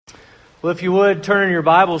Well, if you would, turn in your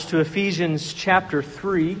Bibles to Ephesians chapter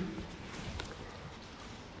 3.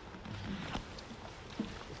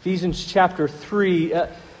 Ephesians chapter 3.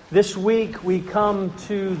 This week we come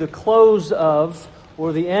to the close of,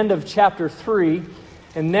 or the end of chapter 3.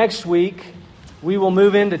 And next week we will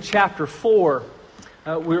move into chapter 4.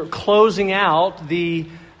 We're closing out the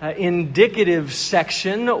indicative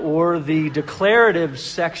section or the declarative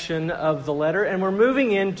section of the letter. And we're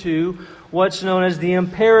moving into what's known as the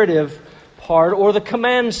imperative part or the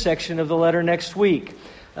command section of the letter next week.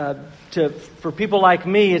 For people like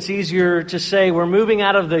me, it's easier to say we're moving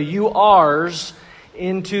out of the you are's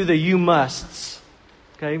into the you musts.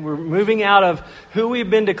 Okay, we're moving out of who we've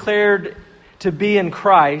been declared to be in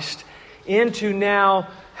Christ into now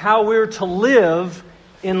how we're to live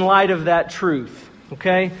in light of that truth.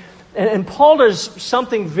 Okay, and Paul does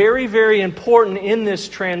something very, very important in this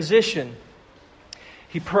transition.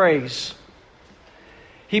 He prays.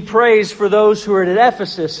 He prays for those who are at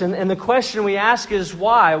Ephesus. And the question we ask is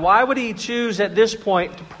why? Why would he choose at this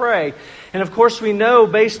point to pray? And of course we know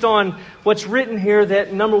based on what's written here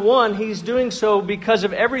that number one, he's doing so because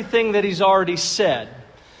of everything that he's already said.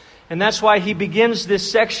 And that's why he begins this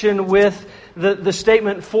section with the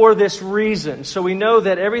statement, for this reason. So we know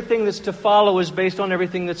that everything that's to follow is based on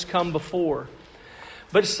everything that's come before.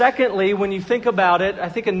 But secondly, when you think about it, I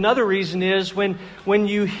think another reason is when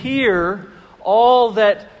you hear all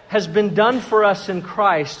that has been done for us in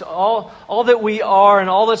Christ, all that we are and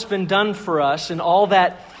all that's been done for us and all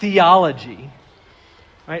that theology,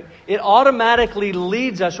 right? It automatically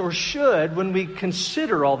leads us, or should, when we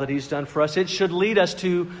consider all that He's done for us, it should lead us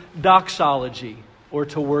to doxology or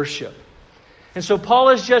to worship. And so Paul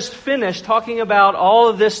has just finished talking about all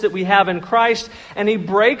of this that we have in Christ, and he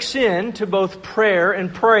breaks into both prayer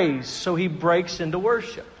and praise. So he breaks into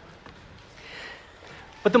worship.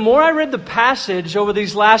 But the more I read the passage over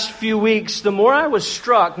these last few weeks, the more I was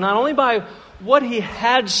struck not only by what he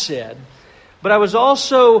had said, but I was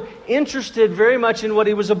also interested very much in what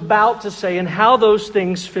he was about to say and how those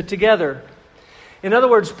things fit together. In other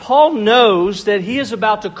words, Paul knows that he is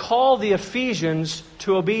about to call the Ephesians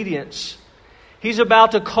to obedience. He's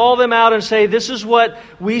about to call them out and say, this is what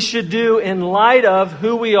we should do in light of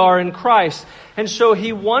who we are in Christ. And so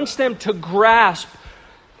he wants them to grasp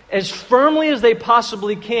as firmly as they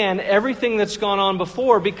possibly can everything that's gone on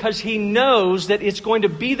before, because he knows that it's going to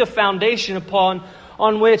be the foundation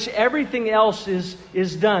on which everything else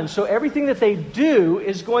is done. So everything that they do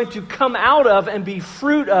is going to come out of and be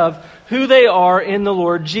fruit of who they are in the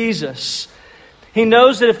Lord Jesus. He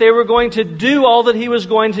knows that if they were going to do all that he was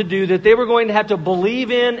going to do, that they were going to have to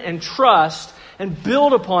believe in and trust and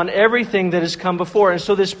build upon everything that has come before. And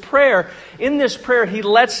so in this prayer, he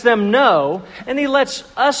lets them know, and he lets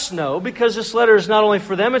us know, because this letter is not only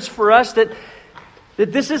for them, it's for us, that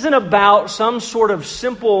this isn't about some sort of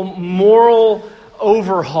simple moral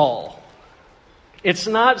overhaul. It's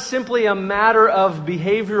not simply a matter of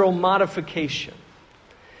behavioral modification.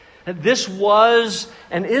 This was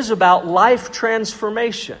and is about life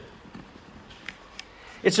transformation.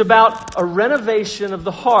 It's about a renovation of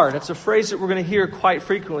the heart. It's a phrase that we're going to hear quite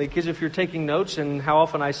frequently, because if you're taking notes and how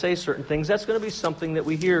often I say certain things, that's going to be something that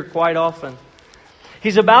we hear quite often.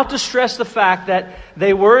 He's about to stress the fact that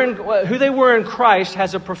who they were in Christ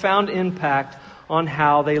has a profound impact on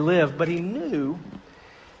how they live. But he knew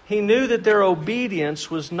that their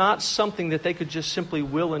obedience was not something that they could just simply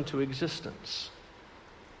will into existence.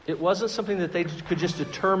 It wasn't something that they could just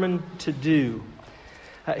determine to do.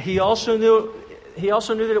 He also knew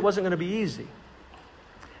that it wasn't going to be easy.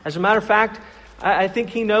 As a matter of fact, I think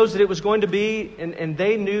he knows that it was going to be, and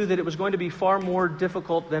they knew that it was going to be far more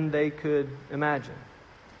difficult than they could imagine.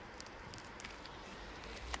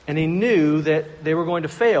 And he knew that they were going to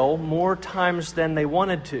fail more times than they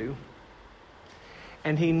wanted to.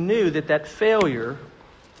 And he knew that failure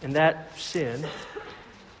and that sin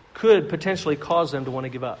could potentially cause them to want to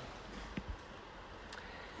give up.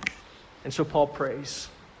 And so Paul prays.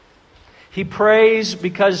 He prays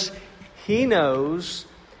because he knows,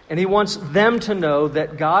 and he wants them to know,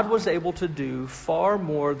 that God was able to do far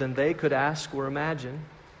more than they could ask or imagine,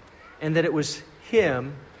 and that it was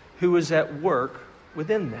Him who was at work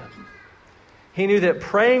within them. He knew that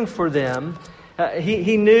praying for them,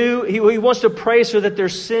 he wants to pray so that their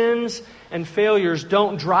sins and failures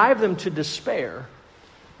don't drive them to despair,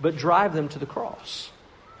 but drive them to the cross.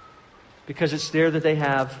 Because it's there that they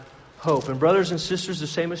have hope. And brothers and sisters, the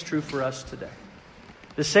same is true for us today.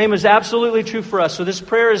 The same is absolutely true for us. So this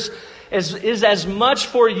prayer is as much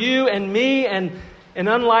for you and me, and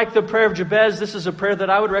unlike the prayer of Jabez, this is a prayer that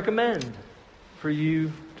I would recommend for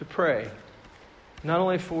you to pray. Not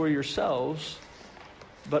only for yourselves,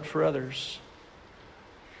 but for others.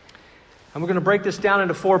 And we're going to break this down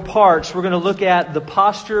into 4 parts. We're going to look at the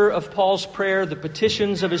posture of Paul's prayer, the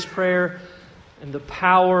petitions of his prayer, and the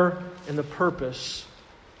power and the purpose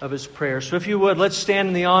of his prayer. So if you would, let's stand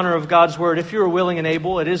in the honor of God's Word. If you are willing and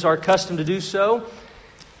able, it is our custom to do so.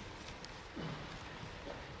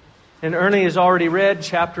 And Ernie has already read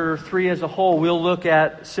chapter 3 as a whole. We'll look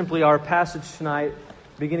at simply our passage tonight,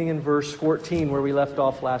 beginning in verse 14, where we left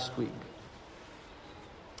off last week.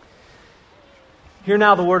 Hear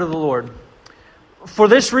now the word of the Lord. For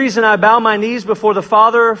this reason I bow my knees before the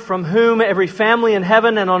Father, from whom every family in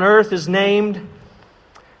heaven and on earth is named,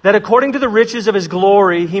 that according to the riches of His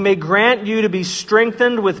glory He may grant you to be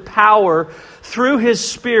strengthened with power through His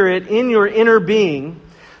Spirit in your inner being,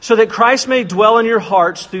 so that Christ may dwell in your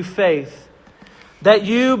hearts through faith, that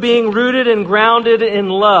you, being rooted and grounded in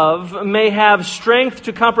love, may have strength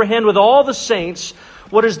to comprehend with all the saints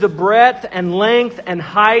what is the breadth and length and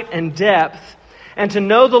height and depth, and to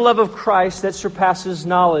know the love of Christ that surpasses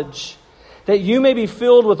knowledge, that you may be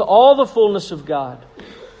filled with all the fullness of God.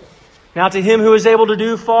 Now to Him who is able to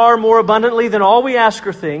do far more abundantly than all we ask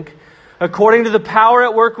or think, according to the power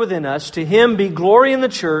at work within us, to Him be glory in the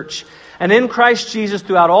church and in Christ Jesus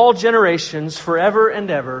throughout all generations, forever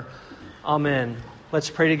and ever. Amen. Let's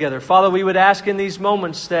pray together. Father, we would ask in these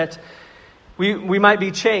moments that we might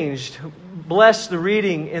be changed. Bless the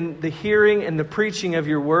reading and the hearing and the preaching of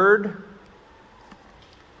Your Word.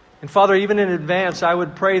 And Father, even in advance, I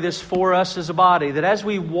would pray this for us as a body, that as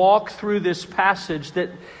we walk through this passage,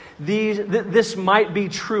 that this might be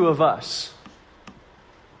true of us.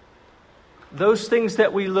 Those things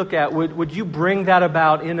that we look at, would You bring that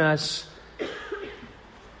about in us?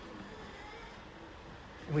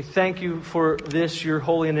 And we thank You for this, Your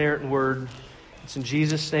holy and inerrant word. It's in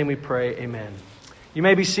Jesus' name we pray, amen. You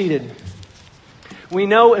may be seated. We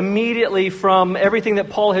know immediately from everything that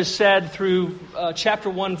Paul has said through chapter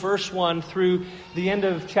 1, verse 1, through the end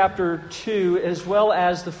of chapter 2, as well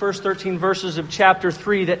as the first 13 verses of chapter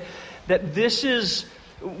 3, that this is,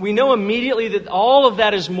 we know immediately that all of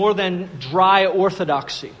that is more than dry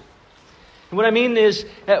orthodoxy. And what I mean is,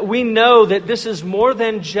 we know that this is more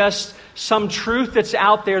than just some truth that's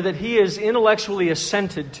out there that he is intellectually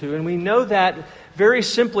assented to. And we know that very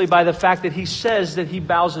simply by the fact that he says that he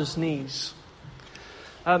bows his knees.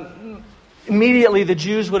 Immediately the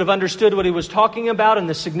Jews would have understood what he was talking about and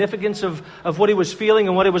the significance of what he was feeling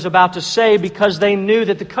and what he was about to say, because they knew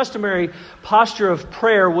that the customary posture of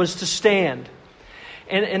prayer was to stand.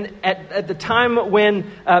 And at the time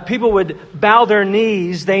when people would bow their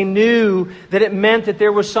knees, they knew that it meant that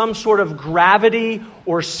there was some sort of gravity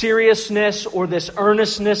or seriousness or this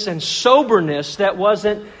earnestness and soberness that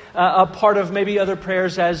wasn't a part of maybe other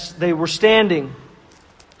prayers as they were standing.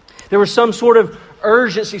 There was some sort of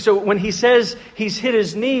urgency. So when he says he's hit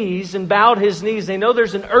his knees and bowed his knees, they know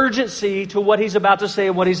there's an urgency to what he's about to say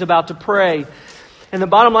and what he's about to pray. And the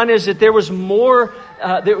bottom line is that there was more,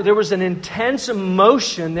 there was an intense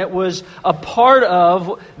emotion that was a part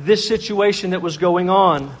of this situation that was going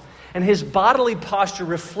on. And his bodily posture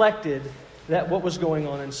reflected that what was going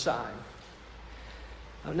on inside.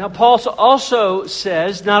 Now Paul also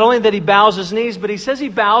says not only that he bows his knees, but he says he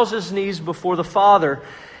bows his knees before the Father.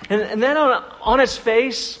 And then on its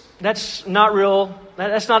face, that's not real,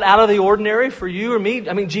 that's not out of the ordinary for you or me.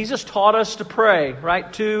 I mean, Jesus taught us to pray,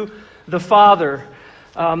 right, to the Father.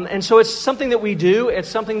 And so it's something that we do. It's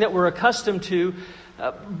something that we're accustomed to.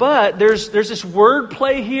 But there's this word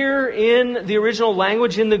play here in the original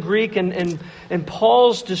language, in the Greek, and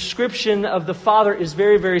Paul's description of the Father is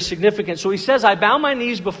very, very significant. So he says, I bow my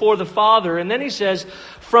knees before the Father, and then he says,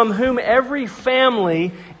 from whom every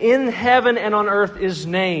family in heaven and on earth is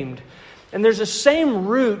named. And there's the same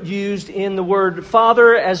root used in the word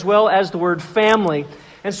Father as well as the word family.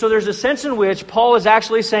 And so there's a sense in which Paul is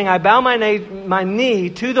actually saying, I bow my knee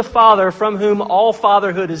to the Father from whom all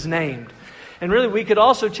fatherhood is named. And really, we could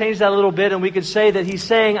also change that a little bit, and we could say that he's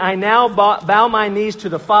saying, I now bow my knees to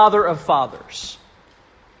the Father of fathers.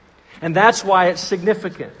 And that's why it's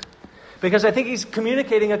significant. Because I think he's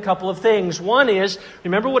communicating a couple of things. One is,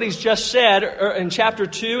 remember what he's just said in chapter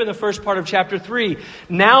 2 and the first part of chapter 3.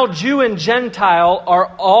 Now Jew and Gentile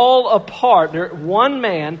are all a part. They're one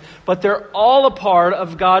man, but they're all a part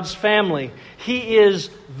of God's family. He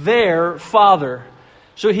is their Father.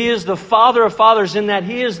 So he is the Father of fathers in that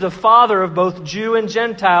he is the Father of both Jew and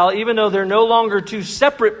Gentile. Even though they're no longer two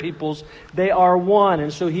separate peoples, they are one.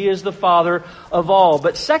 And so he is the Father of all.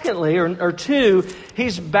 But secondly, or two,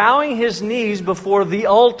 he's bowing his knees before the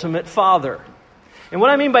ultimate Father. And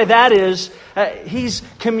what I mean by that is he's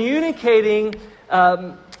communicating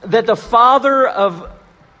that the Father of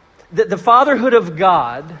that the fatherhood of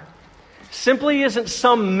God simply isn't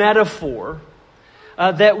some metaphor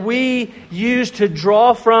that we use to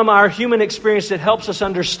draw from our human experience that helps us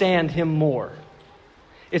understand Him more.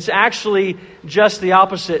 It's actually just the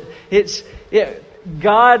opposite.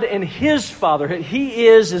 God and His fatherhood. He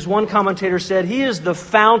is, as one commentator said, He is the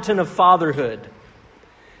fountain of fatherhood.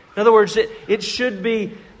 In other words, it should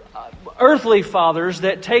be earthly fathers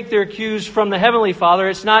that take their cues from the Heavenly Father.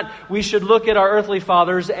 It's not we should look at our earthly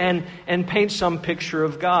fathers and paint some picture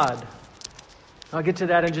of God. I'll get to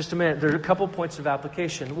that in just a minute. There are a couple points of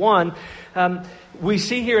application. One, we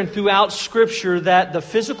see here and throughout Scripture that the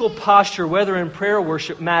physical posture, whether in prayer or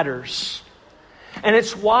worship, matters. And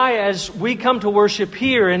it's why as we come to worship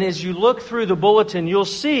here and as you look through the bulletin, you'll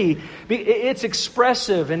see it's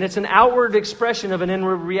expressive and it's an outward expression of an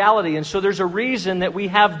inward reality. And so there's a reason that we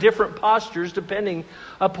have different postures depending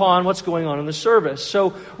upon what's going on in the service.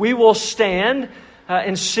 So we will stand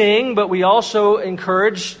and sing, but we also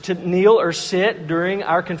encourage to kneel or sit during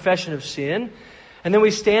our confession of sin. And then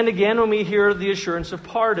we stand again when we hear the assurance of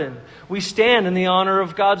pardon. We stand in the honor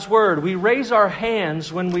of God's Word. We raise our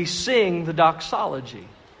hands when we sing the doxology.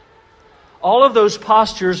 All of those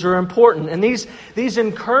postures are important. And these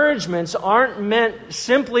encouragements aren't meant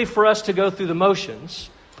simply for us to go through the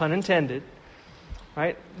motions, pun intended.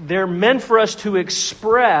 Right? They're meant for us to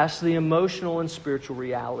express the emotional and spiritual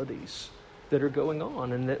realities that are going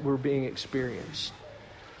on and that we're being experienced.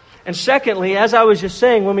 And secondly, as I was just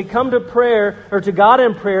saying, when we come to prayer or to God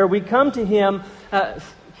in prayer, we come to Him,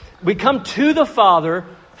 we come to the Father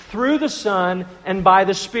through the Son and by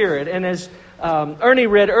the Spirit. And as Ernie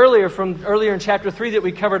read earlier in chapter 3 that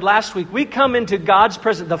we covered last week, we come into God's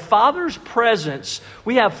presence, the Father's presence.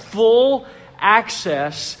 We have full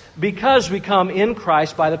access because we come in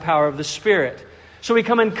Christ by the power of the Spirit. So we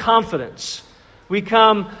come in confidence. We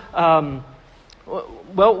come.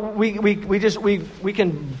 We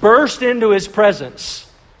can burst into His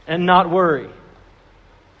presence and not worry.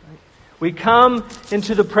 We come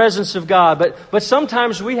into the presence of God, but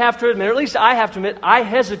sometimes we have to admit, or at least I have to admit, I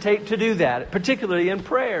hesitate to do that, particularly in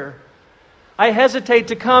prayer. I hesitate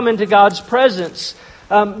to come into God's presence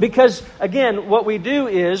because, again, what we do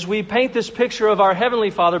is we paint this picture of our Heavenly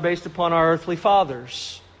Father based upon our earthly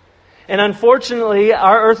fathers. And unfortunately,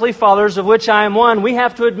 our earthly fathers, of which I am one, we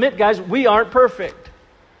have to admit, guys, we aren't perfect.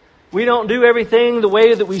 We don't do everything the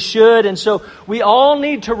way that we should. And so we all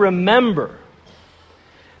need to remember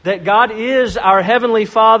that God is our Heavenly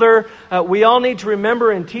Father. We all need to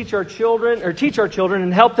remember and teach our children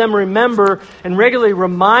and help them remember and regularly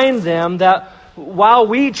remind them that while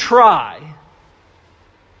we try,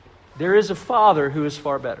 there is a Father who is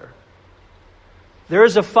far better. There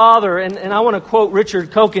is a Father, and I want to quote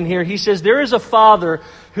Richard Koken here. He says, there is a Father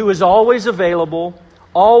who is always available,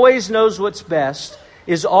 always knows what's best,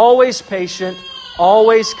 is always patient,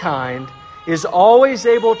 always kind, is always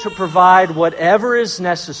able to provide whatever is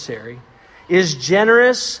necessary, is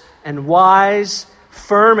generous and wise,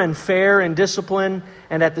 firm and fair in discipline,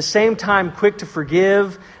 and at the same time quick to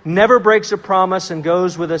forgive, never breaks a promise, and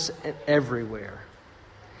goes with us everywhere.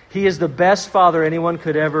 He is the best Father anyone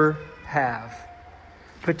could ever have,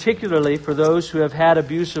 particularly for those who have had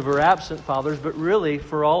abusive or absent fathers, but really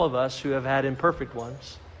for all of us who have had imperfect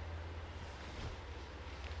ones.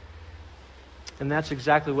 And that's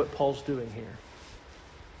exactly what Paul's doing here.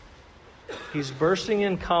 He's bursting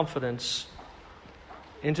in confidence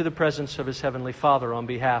into the presence of his Heavenly Father on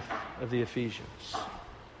behalf of the Ephesians.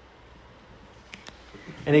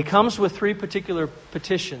 And he comes with three particular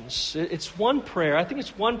petitions. It's one prayer. I think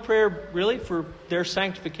it's one prayer really for their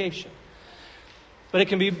sanctification. But it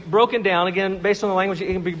can be broken down, again, based on the language,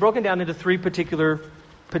 it can be broken down into three particular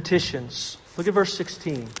petitions. Look at verse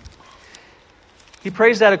 16. He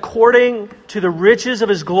prays that according to the riches of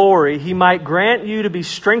His glory, He might grant you to be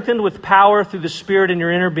strengthened with power through the Spirit in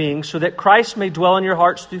your inner being, so that Christ may dwell in your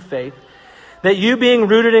hearts through faith, that you, being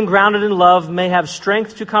rooted and grounded in love, may have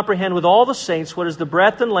strength to comprehend with all the saints what is the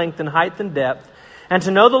breadth and length and height and depth, and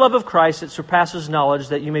to know the love of Christ that surpasses knowledge,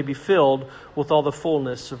 that you may be filled with all the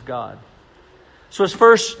fullness of God. So His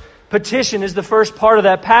first petition is the first part of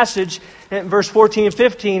that passage. In verse 14 and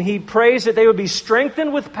 15, he prays that they would be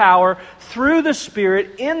strengthened with power through the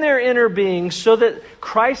Spirit in their inner being, so that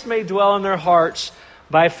Christ may dwell in their hearts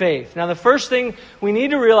by faith. Now, the first thing we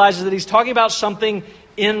need to realize is that he's talking about something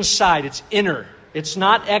inside. It's inner. It's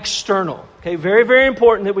not external. Okay, very, very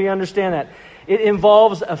important that we understand that. It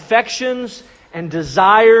involves affections and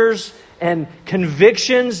desires and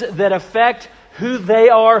convictions that affect who they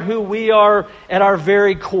are, who we are at our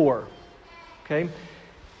very core. Okay?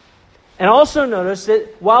 And also notice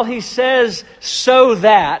that while he says so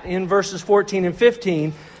that in verses 14 and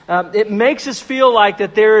 15, it makes us feel like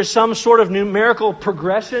that there is some sort of numerical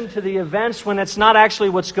progression to the events when it's not actually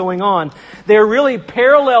what's going on. They're really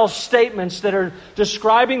parallel statements that are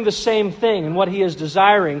describing the same thing and what he is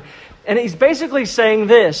desiring. And he's basically saying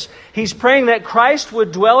this. He's praying that Christ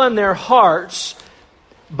would dwell in their hearts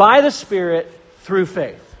by the Spirit through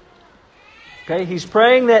faith. Okay? He's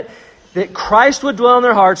praying that Christ would dwell in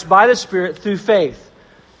their hearts by the Spirit through faith.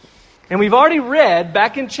 And we've already read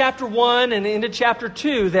back in chapter 1 and into chapter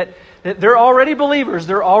 2 that they're already believers.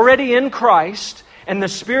 They're already in Christ. And the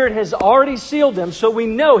Spirit has already sealed them. So we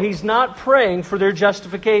know he's not praying for their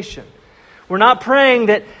justification. We're not praying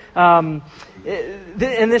that... and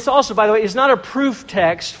this also, by the way, is not a proof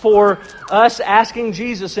text for us asking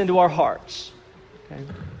Jesus into our hearts. Okay?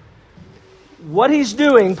 What he's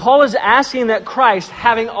doing, Paul is asking that Christ,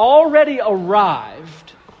 having already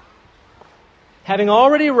arrived,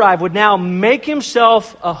 would now make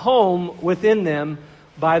himself a home within them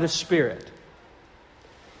by the Spirit.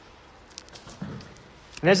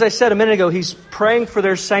 And as I said a minute ago, he's praying for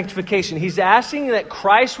their sanctification. He's asking that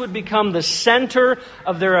Christ would become the center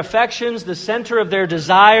of their affections, the center of their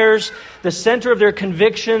desires, the center of their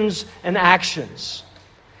convictions and actions.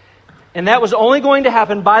 And that was only going to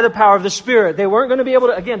happen by the power of the Spirit. They weren't going to be able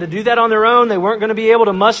to, again, to do that on their own. They weren't going to be able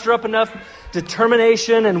to muster up enough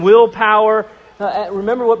determination and willpower.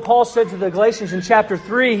 Remember what Paul said to the Galatians in chapter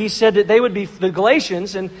 3. He said that they would be, the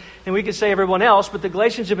Galatians, and we could say everyone else, but the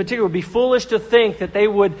Galatians in particular would be foolish to think that they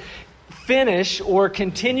would finish or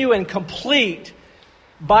continue and complete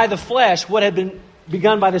by the flesh what had been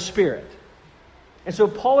begun by the Spirit. And so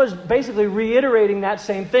Paul is basically reiterating that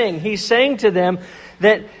same thing. He's saying to them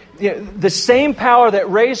that the same power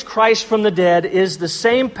that raised Christ from the dead is the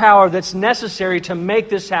same power that's necessary to make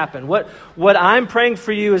this happen. What I'm praying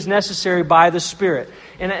for you is necessary by the Spirit.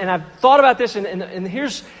 And I've thought about this, and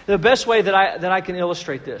here's the best way that I can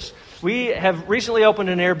illustrate this. We have recently opened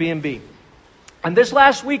an Airbnb. And this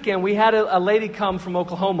last weekend, we had a lady come from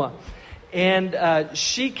Oklahoma. And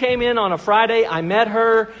she came in on a Friday. I met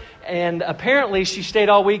her. And apparently she stayed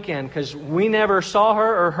all weekend because we never saw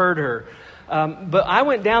her or heard her. But I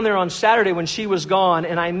went down there on Saturday when she was gone,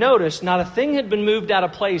 and I noticed not a thing had been moved out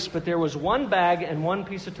of place, but there was one bag and one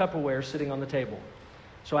piece of Tupperware sitting on the table.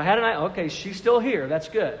 So I had an idea, okay, she's still here. That's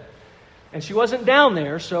good. And she wasn't down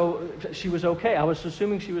there, so she was okay. I was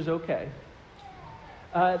assuming she was okay.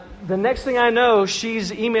 The next thing I know,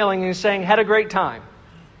 she's emailing and saying, had a great time.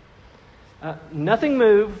 Nothing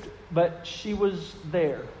moved, but she was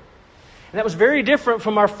there. And that was very different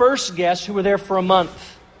from our first guests who were there for a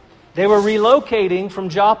month. They were relocating from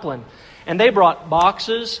Joplin. And they brought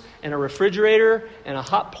boxes and a refrigerator and a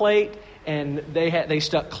hot plate. And they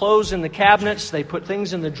stuck clothes in the cabinets. They put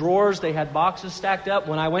things in the drawers. They had boxes stacked up.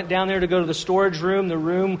 When I went down there to go to the storage room,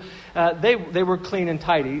 they were clean and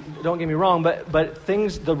tidy. Don't get me wrong, but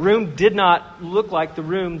the room did not look like the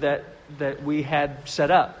room that we had set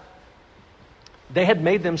up. They had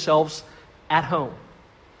made themselves at home.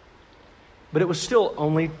 But it was still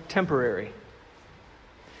only temporary.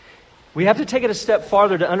 We have to take it a step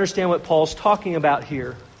farther to understand what Paul's talking about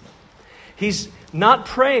here. He's not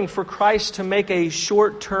praying for Christ to make a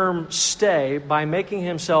short-term stay by making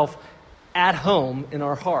himself at home in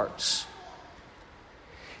our hearts.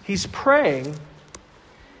 He's praying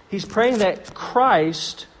that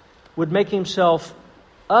Christ would make himself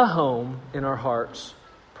a home in our hearts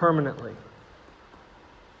permanently.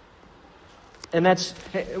 And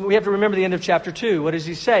we have to remember the end of chapter 2. What does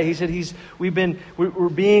he say? He said we're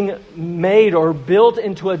being made or built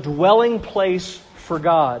into a dwelling place for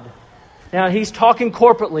God. Now he's talking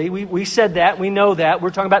corporately. We said that. We know that.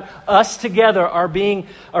 We're talking about us together are being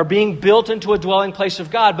built into a dwelling place of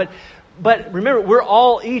God. But remember, we're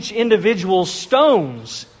all each individual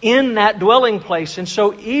stones in that dwelling place. And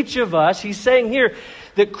so each of us, he's saying here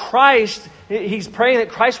that he's praying that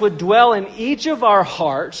Christ would dwell in each of our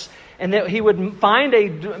hearts, and that he would find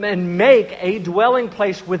and make a dwelling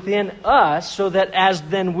place within us so that as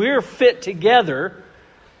then we're fit together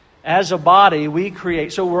as a body, we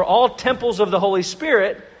create. So we're all temples of the Holy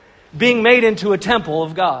Spirit being made into a temple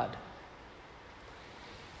of God.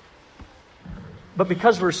 But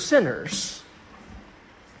because we're sinners,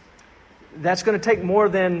 that's going to take more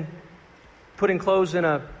than putting clothes in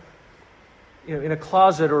a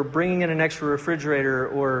closet or bringing in an extra refrigerator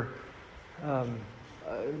or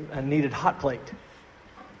a needed hot plate,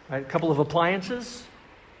 right? A couple of appliances.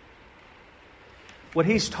 What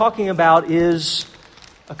he's talking about is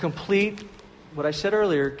a complete, what I said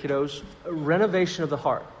earlier, kiddos, a renovation of the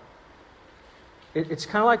heart. It's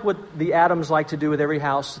kind of like what the Adams like to do with every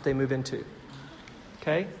house that they move into.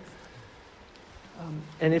 Okay?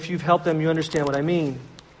 And if you've helped them, you understand what I mean.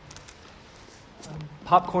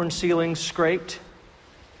 popcorn ceiling scraped,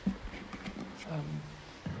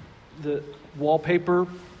 the wallpaper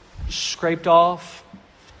scraped off,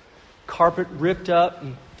 carpet ripped up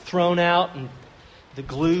and thrown out, and the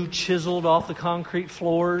glue chiseled off the concrete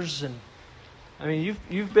floors. And I mean,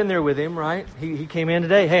 you've been there with him, right? He came in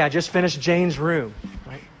today. Hey, I just finished Jane's room,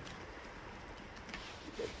 right?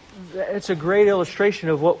 It's a great illustration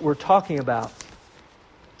of what we're talking about.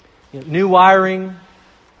 New wiring,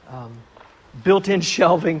 built-in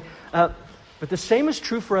shelving. But the same is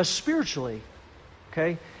true for us spiritually.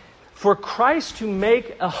 Okay? For Christ to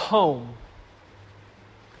make a home,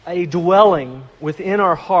 a dwelling within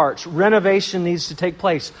our hearts, renovation needs to take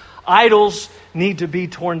place. Idols need to be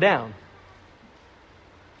torn down.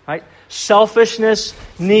 Right? Selfishness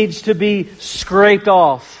needs to be scraped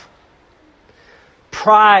off.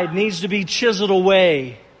 Pride needs to be chiseled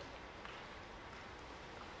away.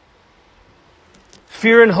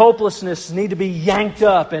 Fear and hopelessness need to be yanked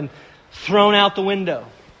up and thrown out the window.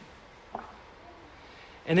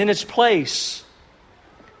 And in its place,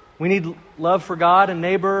 we need love for God and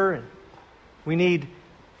neighbor, and we need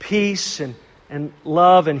peace and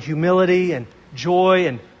love and humility and joy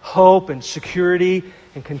and hope and security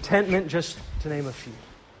and contentment, just to name a few.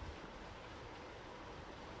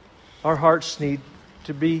 Our hearts need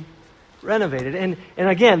to be renovated. And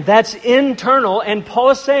again, that's internal. And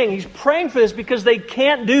Paul is saying, he's praying for this because they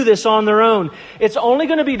can't do this on their own. It's only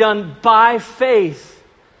going to be done by faith.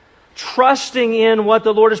 Trusting in what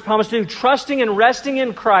the Lord has promised to do. Trusting and resting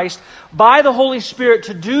in Christ by the Holy Spirit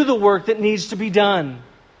to do the work that needs to be done.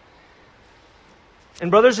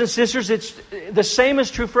 And brothers and sisters, it's the same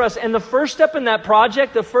is true for us. And the first step in that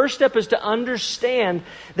project, the first step is to understand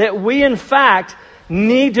that we in fact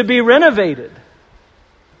need to be renovated.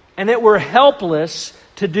 And that we're helpless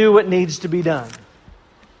to do what needs to be done.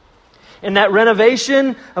 And that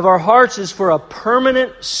renovation of our hearts is for a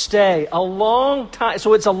permanent stay, a long time.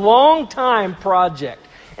 So it's a long time project.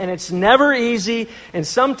 And it's never easy, and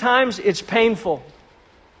sometimes it's painful.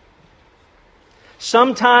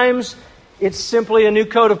 Sometimes it's simply a new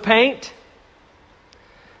coat of paint.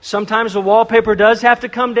 Sometimes the wallpaper does have to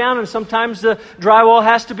come down, and sometimes the drywall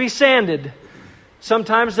has to be sanded.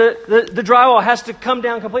 Sometimes the drywall has to come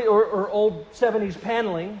down completely, or old 70s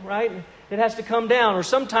paneling, right? It has to come down. Or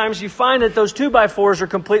sometimes you find that those 2x4s are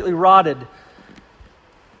completely rotted.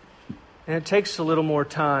 And it takes a little more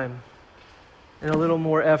time, and a little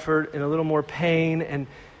more effort, and a little more pain.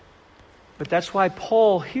 But that's why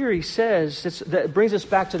Paul here, he says, that brings us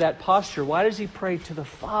back to that posture. Why does he pray to the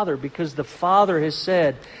Father? Because the Father has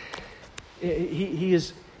said,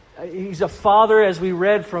 He's a Father, as we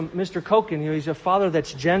read from Mr. Koken, He's a Father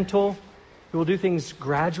that's gentle, who will do things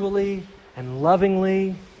gradually and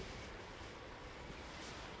lovingly.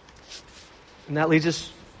 And that leads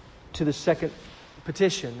us to the second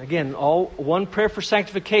petition. Again, all one prayer for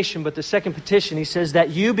sanctification, but the second petition, he says,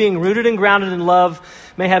 that you, being rooted and grounded in love,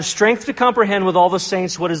 may have strength to comprehend with all the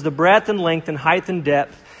saints what is the breadth and length and height and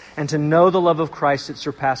depth, and to know the love of Christ that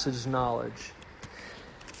surpasses knowledge.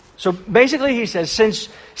 So basically he says,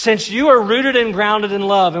 since you are rooted and grounded in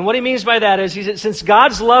love, and what he means by that is, he said, since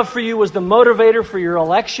God's love for you was the motivator for your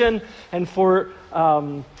election and for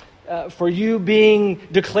you being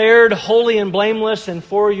declared holy and blameless, and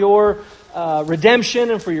for your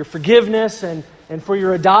redemption and for your forgiveness and for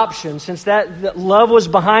your adoption, since that love was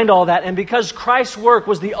behind all that, and because Christ's work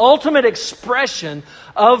was the ultimate expression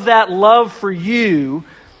of that love for you,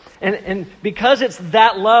 and because it's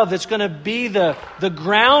that love that's going to be the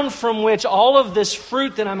ground from which all of this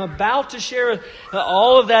fruit that I'm about to share,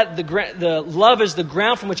 all of that, the love is the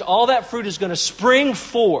ground from which all that fruit is going to spring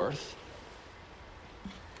forth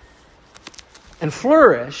and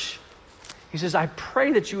flourish. He says, I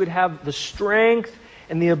pray that you would have the strength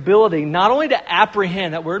and the ability not only to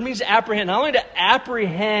apprehend, that word means apprehend, not only to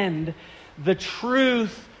apprehend the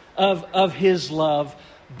truth of His love,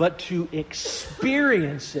 but to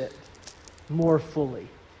experience it more fully.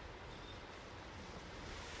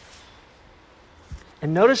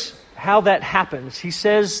 And notice how that happens. He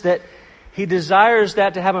says that he desires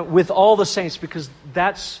that to happen with all the saints, because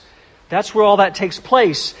that's where all that takes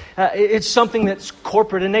place. It's something that's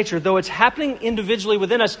corporate in nature. Though it's happening individually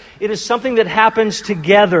within us, it is something that happens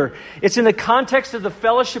together. It's in the context of the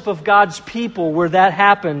fellowship of God's people where that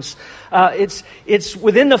happens. It's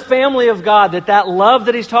within the family of God that love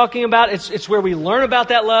that he's talking about, it's where we learn about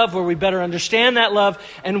that love, where we better understand that love,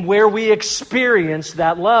 and where we experience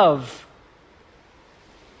that love.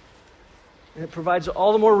 And it provides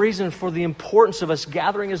all the more reason for the importance of us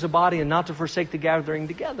gathering as a body and not to forsake the gathering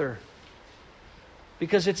together.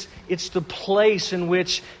 Because it's the place in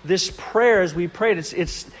which this prayer, as we prayed,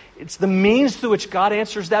 it's the means through which God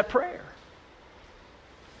answers that prayer.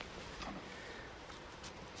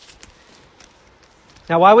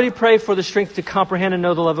 Now, why would he pray for the strength to comprehend and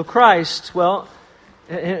know the love of Christ? Well,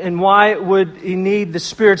 and why would he need the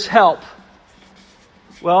Spirit's help?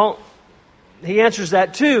 Well, he answers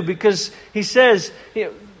that too, because he says,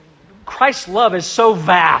 Christ's love is so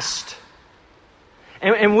vast.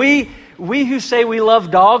 And we who say we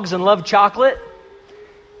love dogs and love chocolate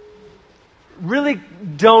really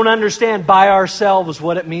don't understand by ourselves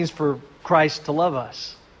what it means for Christ to love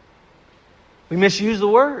us. We misuse the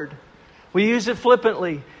word. We use it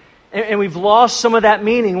flippantly. And we've lost some of that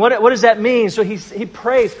meaning. What does that mean? So he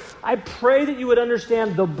prays, I pray that you would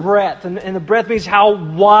understand the breadth. And the breadth means how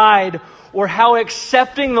wide or how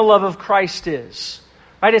accepting the love of Christ is.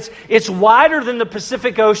 Right? It's wider than the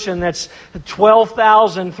Pacific Ocean that's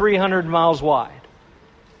 12,300 miles wide.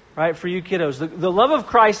 Right? For you kiddos. The love of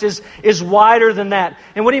Christ is wider than that.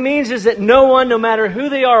 And what he means is that no one, no matter who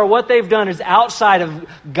they are or what they've done, is outside of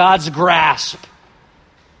God's grasp.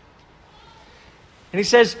 And he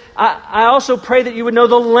says, I also pray that you would know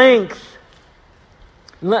the length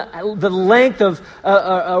of,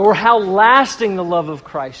 or how lasting the love of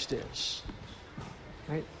Christ is.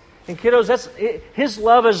 Right? And kiddos, his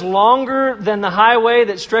love is longer than the highway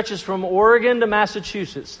that stretches from Oregon to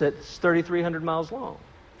Massachusetts, that's 3,300 miles long.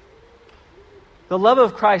 The love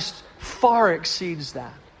of Christ far exceeds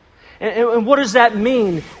that. And what does that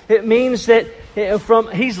mean? It means that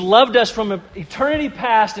He's loved us from eternity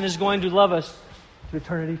past and is going to love us to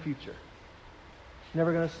eternity future.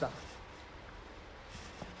 Never going to stop.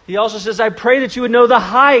 He also says, I pray that you would know the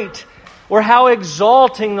height or how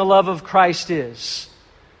exalting the love of Christ is.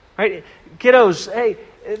 Right? Kiddos, hey,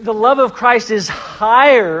 the love of Christ is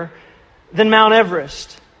higher than Mount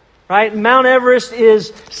Everest. Right? Mount Everest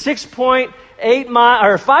is 6.8 miles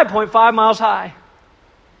or 5.5 miles high.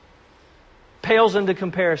 Pales in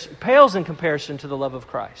comparison to the love of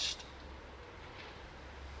Christ.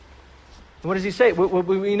 And what does he say?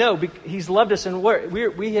 We know he's loved us and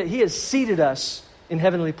he has seated us in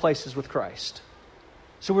heavenly places with Christ.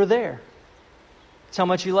 So we're there. That's how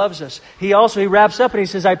much he loves us. He wraps up and he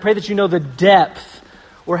says, I pray that you know the depth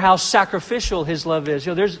or how sacrificial his love is.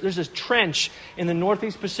 There's this trench in the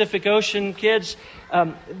Northeast Pacific Ocean, kids,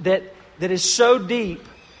 that is so deep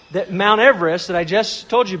that Mount Everest, that I just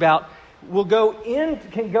told you about,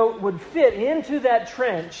 would fit into that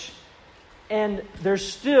trench, and there's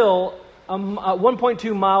still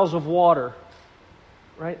 1.2 miles of water.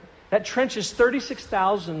 Right? That trench is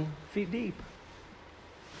 36,000 feet deep.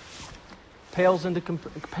 Pales in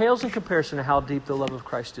comparison to how deep the love of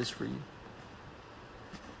Christ is for you.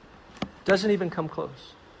 Doesn't even come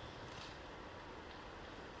close.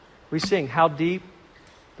 We sing, how deep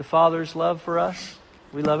the Father's love for us.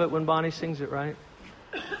 We love it when Bonnie sings it, right?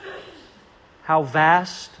 How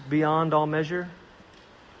vast beyond all measure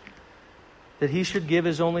that he should give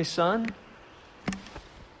his only Son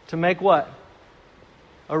to make what?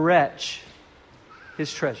 A wretch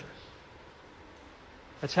his treasure.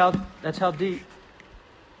 That's how deep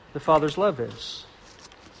the Father's love is.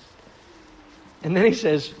 And then he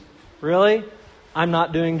says, really? I'm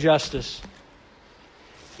not doing justice.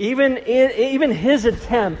 Even his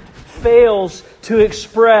attempt fails to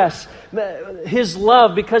express his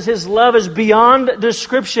love, because his love is beyond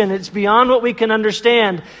description. It's beyond what we can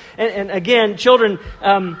understand. And again, children,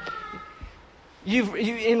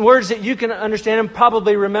 in words that you can understand and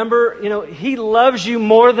probably remember, he loves you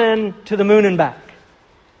more than to the moon and back.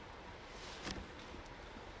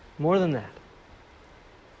 More than that.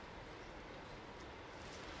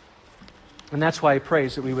 And that's why he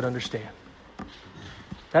prays that we would understand.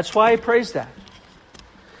 That's why he prays that.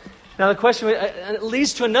 Now the question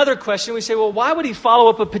leads to another question. We say, well, why would he follow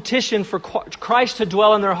up a petition for Christ to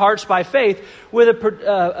dwell in their hearts by faith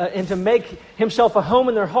and to make himself a home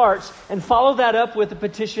in their hearts, and follow that up with a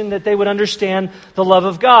petition that they would understand the love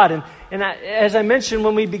of God? And as I mentioned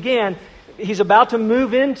when we began, he's about to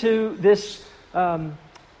move into this,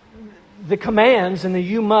 the commands and the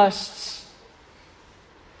you musts.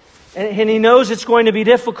 And he knows it's going to be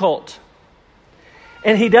difficult.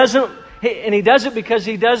 And he does it because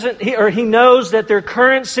he knows that their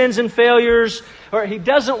current sins and failures, or he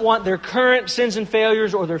doesn't want their current sins and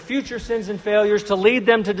failures or their future sins and failures to lead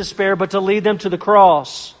them to despair, but to lead them to the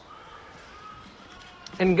cross.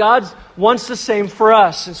 And God wants the same for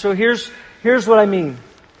us. And so here's what I mean.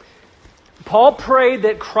 Paul prayed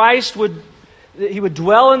that Christ would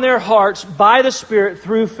dwell in their hearts by the Spirit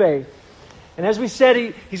through faith. And as we said,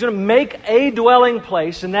 He's going to make a dwelling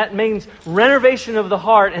place, and that means renovation of the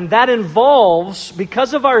heart. And that involves,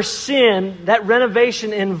 because of our sin, that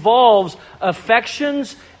renovation involves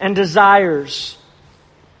affections and desires.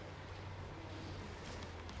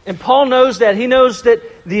 And Paul knows that. He knows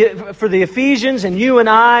that for the Ephesians and you and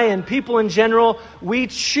I and people in general, we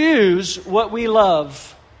choose what we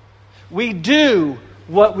love. We do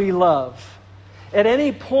what we love. At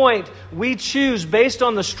any point, we choose based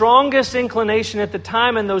on the strongest inclination at the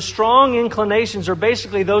time, and those strong inclinations are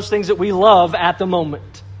basically those things that we love at the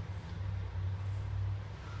moment.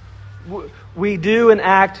 We do and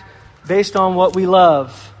act based on what we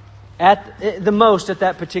love at the most at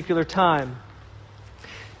that particular time.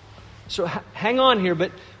 So hang on here,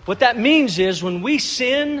 but what that means is when we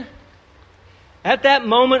sin, at that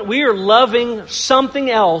moment we are loving something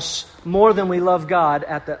else more than we love God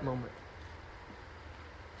at that moment.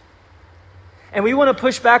 And we want to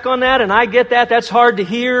push back on that, and I get that. That's hard to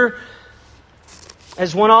hear.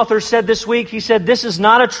 As one author said this week, he said, "This is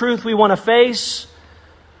not a truth we want to face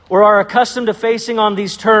or are accustomed to facing on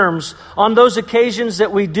these terms. On those occasions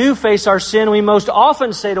that we do face our sin, we most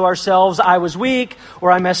often say to ourselves, 'I was weak,'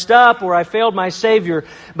 or 'I messed up,' or 'I failed my Savior.'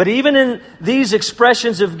 But even in these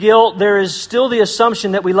expressions of guilt, there is still the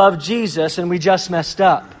assumption that we love Jesus and we just messed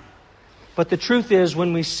up. But the truth is,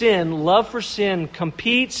 when we sin, love for sin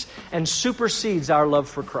competes and supersedes our love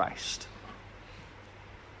for Christ."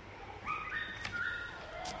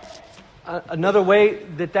 Another way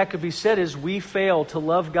that could be said is we fail to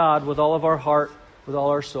love God with all of our heart, with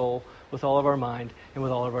all our soul, with all of our mind, and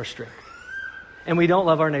with all of our strength. And we don't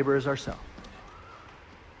love our neighbor as ourselves.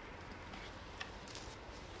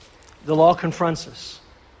 The law confronts us.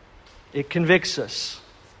 It convicts us.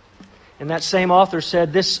 And that same author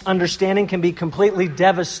said this understanding can be completely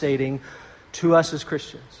devastating to us as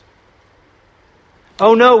Christians.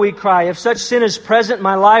 "Oh no," we cry, "if such sin is present in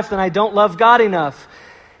my life, then I don't love God enough.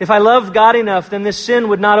 If I loved God enough, then this sin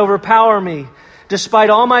would not overpower me. Despite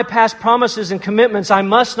all my past promises and commitments, I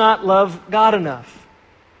must not love God enough."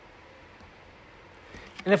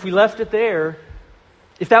 And if we left it there,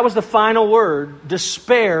 if that was the final word,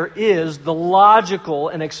 despair is the logical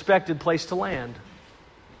and expected place to land.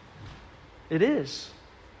 It is.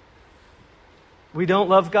 We don't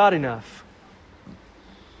love God enough.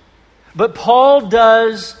 But Paul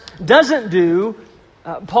doesn't do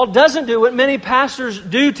what many pastors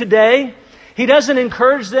do today. He doesn't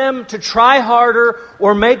encourage them to try harder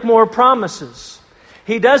or make more promises.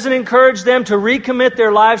 He doesn't encourage them to recommit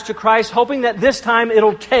their lives to Christ, hoping that this time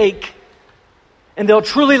it'll take and they'll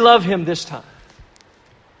truly love Him this time.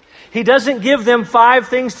 He doesn't give them 5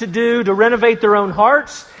 things to do to renovate their own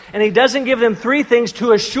hearts. And He doesn't give them 3 things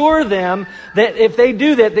to assure them that if they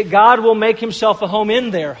do that God will make Himself a home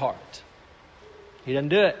in their heart. He doesn't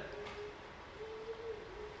do it.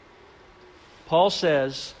 Paul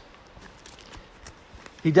says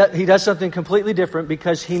he does something completely different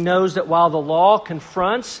because he knows that while the law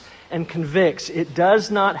confronts and convicts, it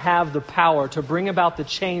does not have the power to bring about the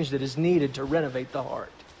change that is needed to renovate the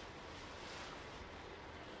heart.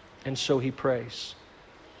 And so he prays.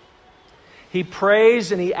 He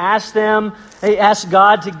prays and he asks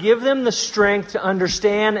God to give them the strength to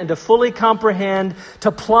understand and to fully comprehend,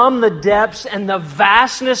 to plumb the depths and the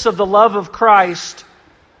vastness of the love of Christ.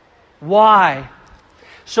 Why?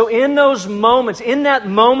 So in those moments, in that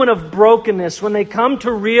moment of brokenness, when they come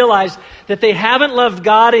to realize that they haven't loved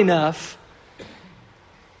God enough,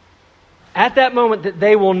 at that moment that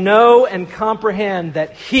they will know and comprehend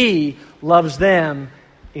that He loves them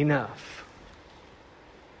enough.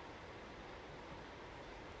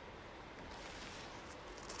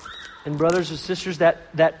 And brothers and sisters,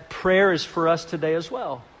 that prayer is for us today as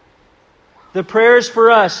well. The prayer is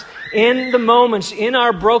for us in the moments, in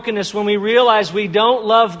our brokenness, when we realize we don't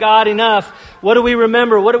love God enough. What do we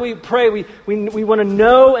remember? What do we pray? We want to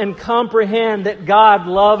know and comprehend that God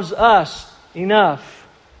loves us enough.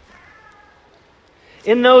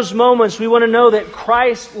 In those moments, we want to know that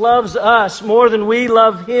Christ loves us more than we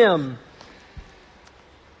love Him.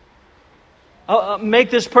 I'll make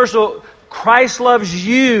this personal. Christ loves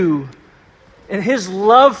you, and His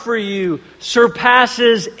love for you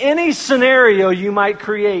surpasses any scenario you might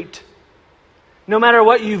create. No matter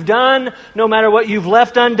what you've done, no matter what you've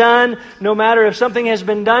left undone, no matter if something has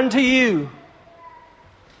been done to you,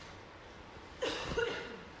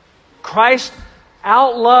 Christ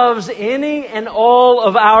outloves any and all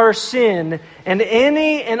of our sin and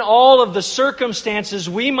any and all of the circumstances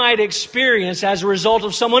we might experience as a result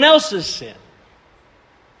of someone else's sin.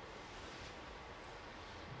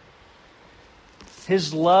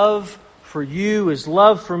 His love for you, His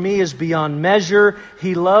love for me is beyond measure.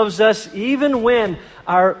 He loves us even when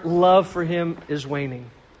our love for Him is waning.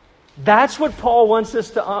 That's what Paul wants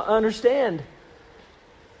us to understand.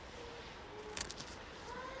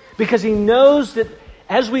 Because he knows that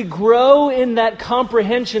as we grow in that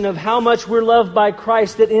comprehension of how much we're loved by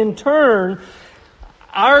Christ, that in turn,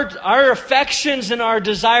 our affections and our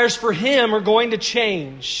desires for Him are going to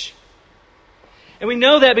change. And we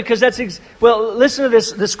know that because listen to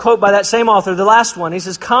this quote by that same author, the last one. He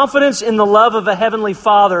says, "Confidence in the love of a heavenly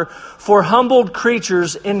Father for humbled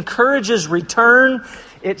creatures encourages return,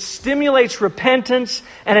 it stimulates repentance,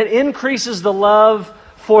 and it increases the love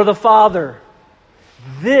for the Father.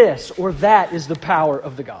 This or that is the power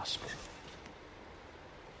of the gospel."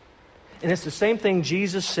 And it's the same thing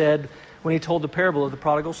Jesus said when He told the parable of the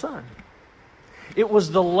prodigal son. It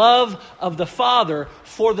was the love of the Father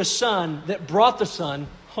for the Son that brought the Son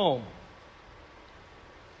home.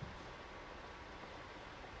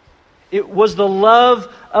 It was the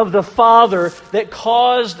love of the Father that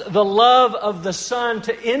caused the love of the Son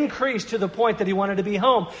to increase to the point that He wanted to be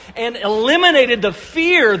home and eliminated the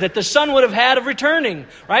fear that the Son would have had of returning.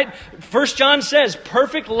 Right? 1 John says,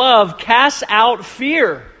 perfect love casts out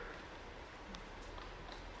fear.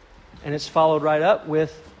 And it's followed right up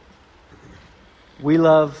with, we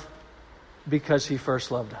love because He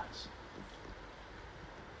first loved us.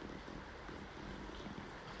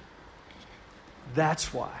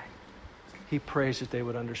 That's why He prays that they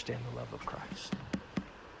would understand the love of Christ.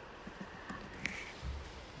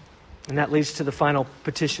 And that leads to the final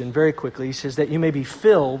petition very quickly. He says that you may be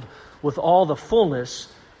filled with all the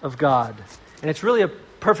fullness of God. And it's really a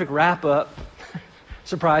perfect wrap-up.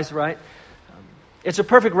 Surprise, right? It's a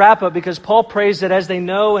perfect wrap-up because Paul prays that as they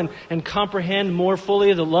know and comprehend more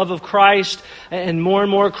fully the love of Christ, and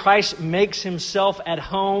more Christ makes Himself at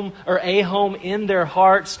home or a home in their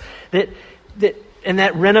hearts, and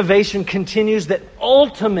that renovation continues, that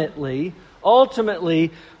ultimately,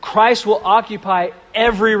 Christ will occupy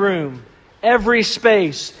every room, every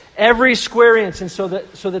space, every square inch, and so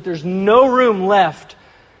that there's no room left.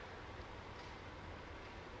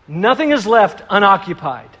 Nothing is left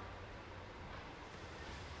unoccupied.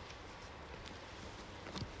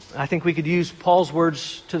 I think we could use Paul's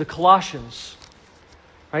words to the Colossians.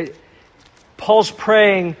 Right? Paul's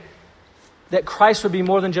praying that Christ would be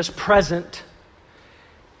more than just present.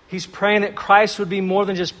 He's praying that Christ would be more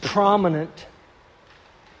than just prominent.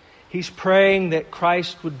 He's praying that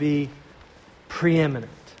Christ would be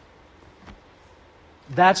preeminent.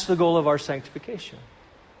 That's the goal of our sanctification.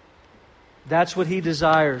 That's what He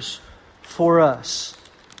desires for us.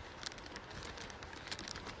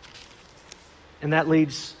 And that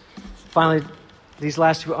leads, finally, these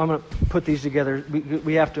last two, I'm going to put these together.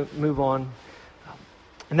 We have to move on.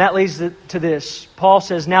 And that leads to this. Paul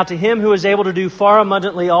says, "Now to Him who is able to do far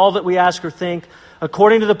abundantly all that we ask or think,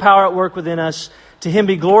 according to the power at work within us, to Him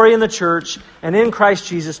be glory in the church and in Christ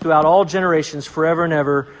Jesus throughout all generations, forever and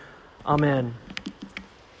ever. Amen."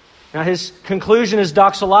 Now his conclusion is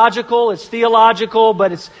doxological, it's theological,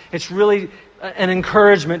 but it's really an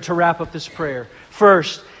encouragement to wrap up this prayer.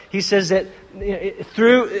 First, he says that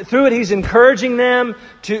through it, he's encouraging them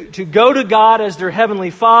to go to God as their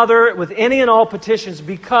heavenly Father with any and all petitions,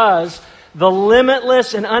 because the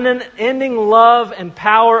limitless and unending love and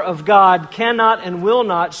power of God cannot and will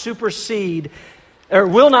not supersede, or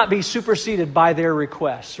will not be superseded by their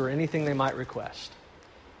requests or anything they might request.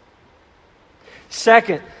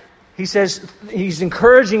 Second, he says he's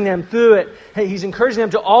encouraging them through it. He's encouraging them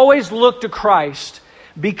to always look to Christ,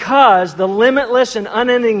 because the limitless and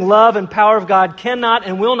unending love and power of God cannot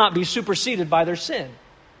and will not be superseded by their sin.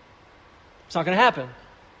 It's not going to happen.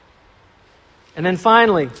 And then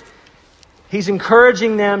finally, he's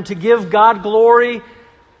encouraging them to give God glory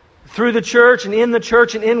through the church and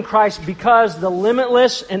in Christ, because the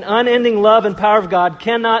limitless and unending love and power of God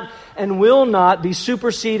cannot and will not be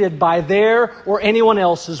superseded by their or anyone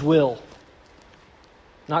else's will.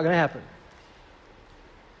 Not going to happen.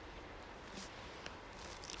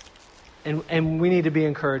 And we need to be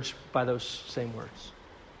encouraged by those same words.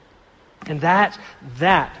 And that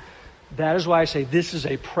is why I say this is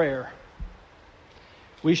a prayer.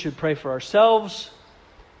 We should pray for ourselves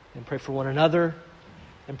and pray for one another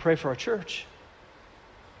and pray for our church.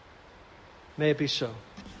 May it be so.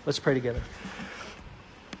 Let's pray together.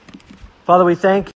 Father, we thank you.